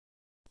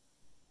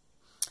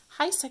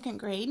Hi, second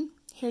grade.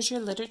 Here's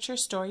your literature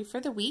story for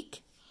the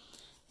week.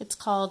 It's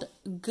called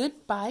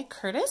Goodbye,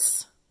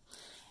 Curtis.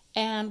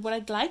 And what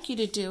I'd like you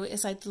to do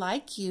is I'd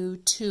like you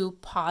to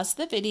pause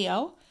the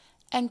video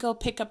and go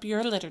pick up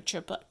your literature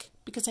book,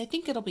 because I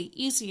think it'll be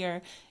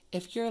easier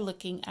if you're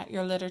looking at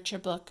your literature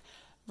book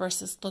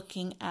versus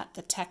looking at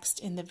the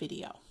text in the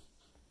video.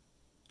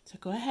 So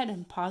go ahead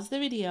and pause the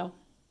video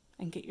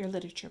and get your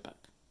literature book.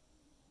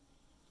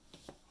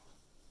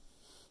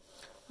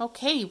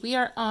 Okay, we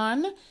are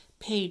on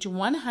page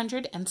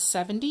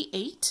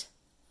 178.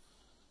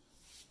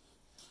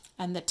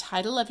 And the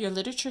title of your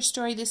literature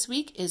story this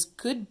week is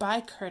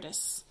Goodbye,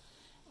 Curtis.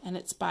 And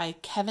it's by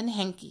Kevin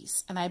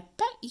Henkes. And I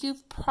bet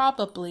you've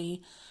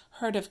probably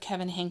heard of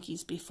Kevin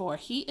Henkes before.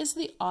 He is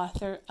the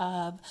author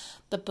of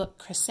the book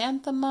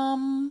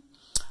Chrysanthemum,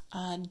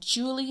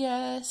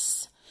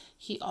 Julius.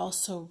 He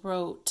also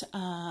wrote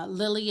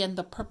Lily and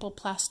the Purple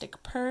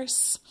Plastic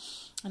Purse,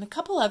 and a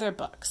couple other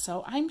books.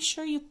 So I'm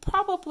sure you've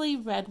probably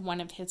read one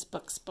of his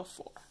books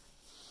before.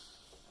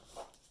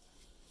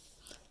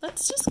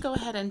 Let's just go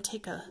ahead and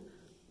take a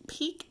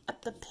peek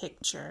at the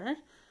picture.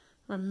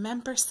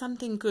 Remember,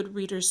 something good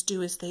readers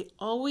do is they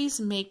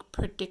always make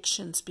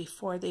predictions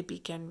before they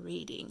begin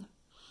reading.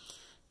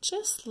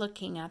 Just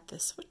looking at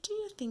this, what do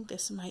you think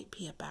this might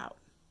be about?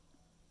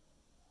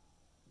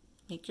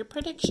 Make your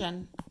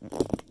prediction,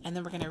 and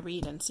then we're going to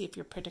read and see if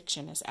your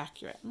prediction is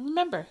accurate.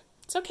 Remember,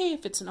 it's okay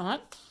if it's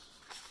not.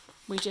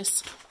 We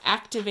just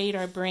activate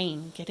our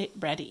brain, get it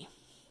ready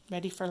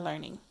for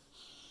learning.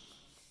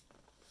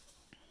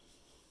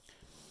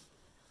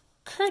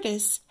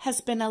 Curtis has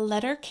been a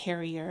letter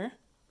carrier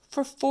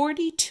for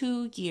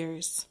 42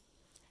 years.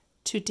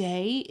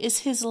 Today is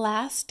his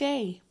last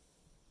day.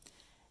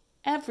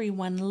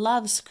 Everyone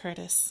loves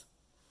Curtis.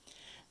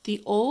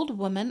 The old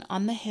woman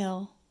on the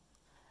hill,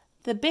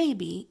 the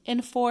baby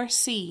in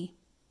 4C,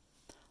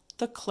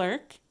 the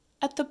clerk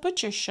at the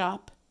butcher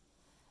shop,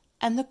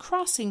 and the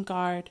crossing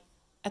guard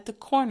at the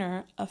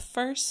corner of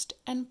First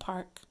and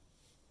Park.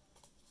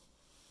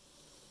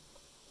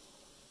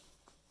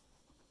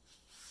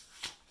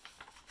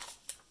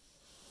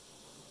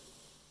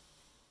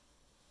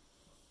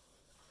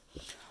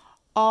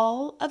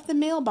 All of the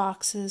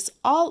mailboxes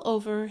all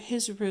over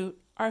his route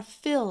are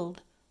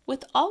filled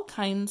with all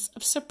kinds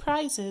of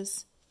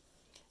surprises.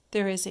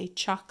 There is a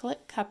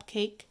chocolate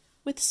cupcake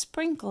with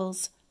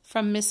sprinkles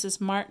from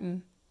Mrs.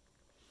 Martin.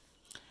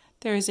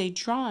 There is a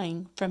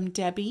drawing from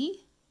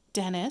Debbie,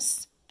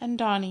 Dennis, and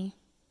Donnie.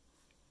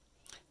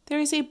 There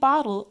is a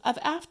bottle of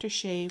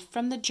aftershave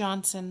from the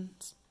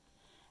Johnsons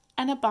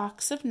and a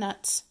box of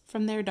nuts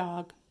from their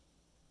dog.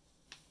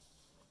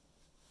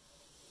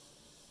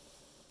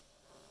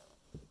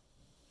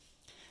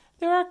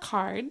 There are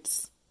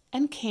cards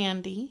and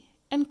candy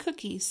and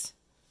cookies.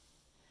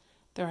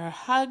 There are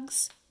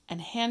hugs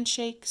and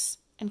handshakes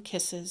and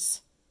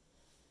kisses.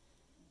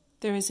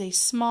 There is a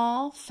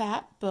small,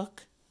 fat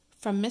book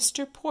from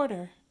Mr.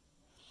 Porter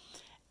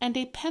and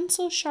a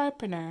pencil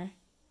sharpener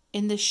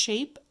in the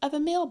shape of a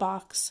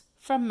mailbox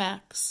from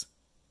Max.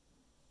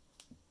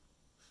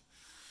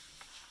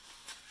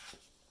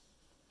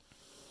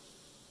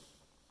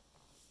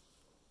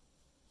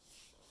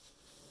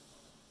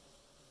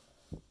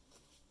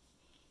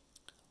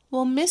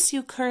 We'll miss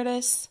you,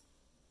 Curtis,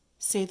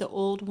 say the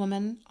old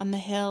woman on the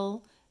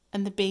hill,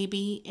 and the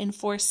baby in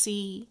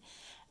 4C,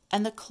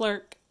 and the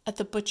clerk at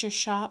the butcher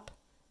shop,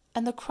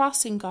 and the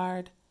crossing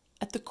guard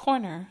at the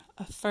corner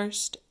of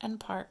First and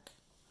Park.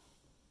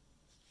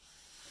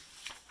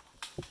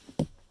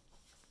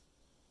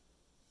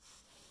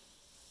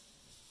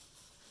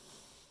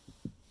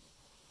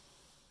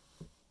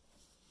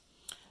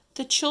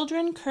 The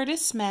children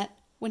Curtis met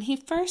when he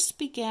first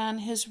began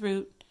his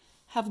route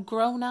have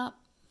grown up.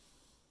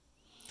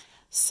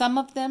 Some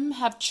of them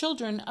have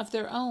children of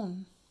their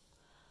own.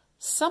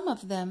 Some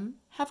of them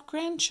have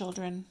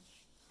grandchildren.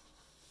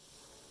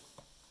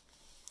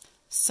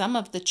 Some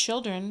of the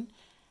children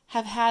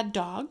have had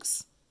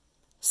dogs.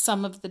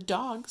 Some of the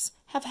dogs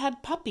have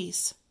had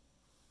puppies.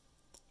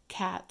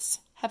 Cats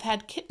have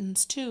had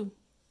kittens too.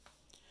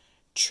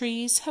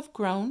 Trees have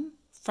grown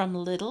from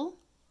little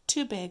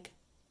to big.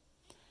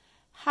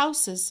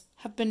 Houses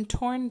have been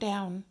torn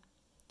down,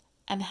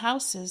 and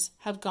houses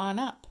have gone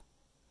up.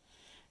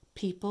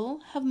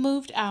 People have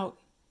moved out,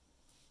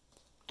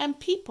 and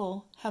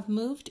people have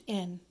moved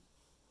in.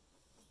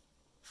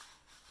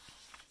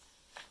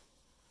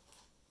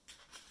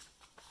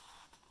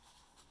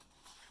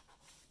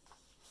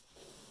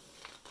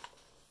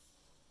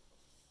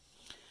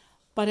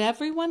 But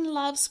everyone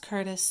loves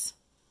Curtis.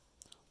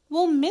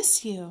 We'll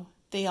miss you,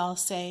 they all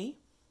say.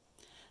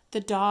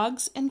 The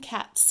dogs and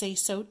cats say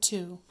so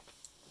too.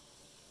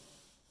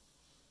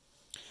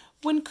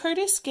 When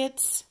Curtis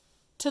gets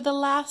to the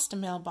last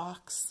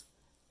mailbox,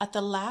 at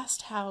the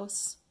last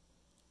house,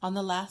 on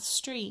the last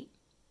street,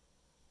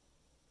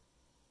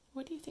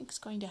 what do you think is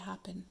going to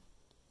happen?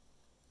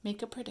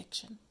 Make a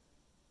prediction.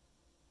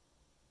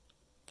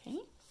 Okay?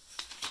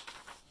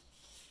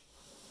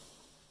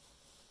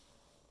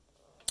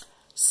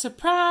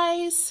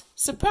 Surprise!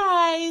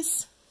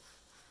 Surprise!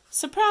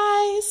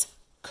 Surprise!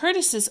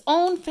 Curtis's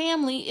own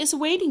family is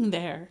waiting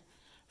there.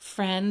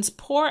 Friends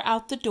pour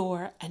out the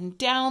door and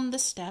down the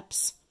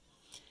steps.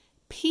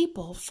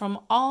 People from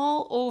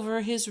all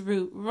over his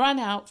route run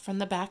out from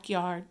the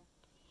backyard.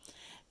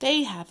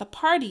 They have a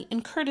party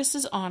in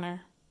Curtis's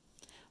honor.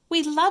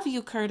 "We love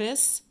you,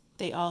 Curtis,"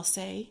 they all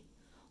say.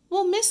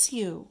 "We'll miss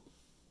you."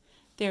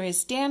 There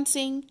is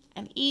dancing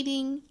and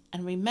eating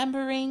and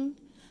remembering.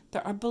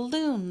 There are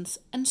balloons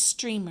and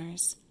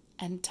streamers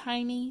and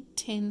tiny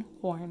tin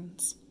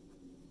horns.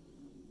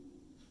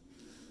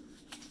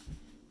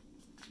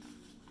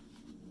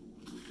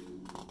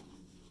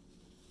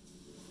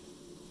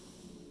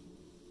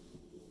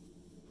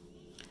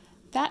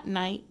 That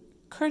night,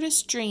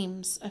 Curtis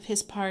dreams of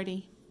his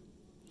party.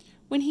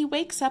 When he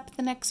wakes up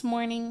the next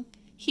morning,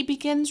 he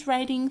begins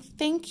writing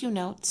thank you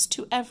notes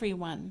to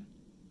everyone.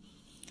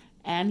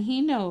 And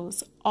he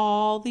knows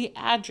all the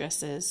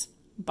addresses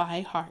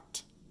by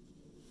heart.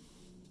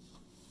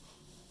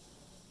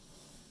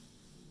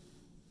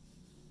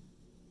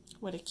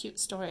 What a cute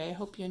story. I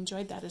hope you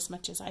enjoyed that as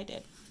much as I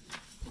did.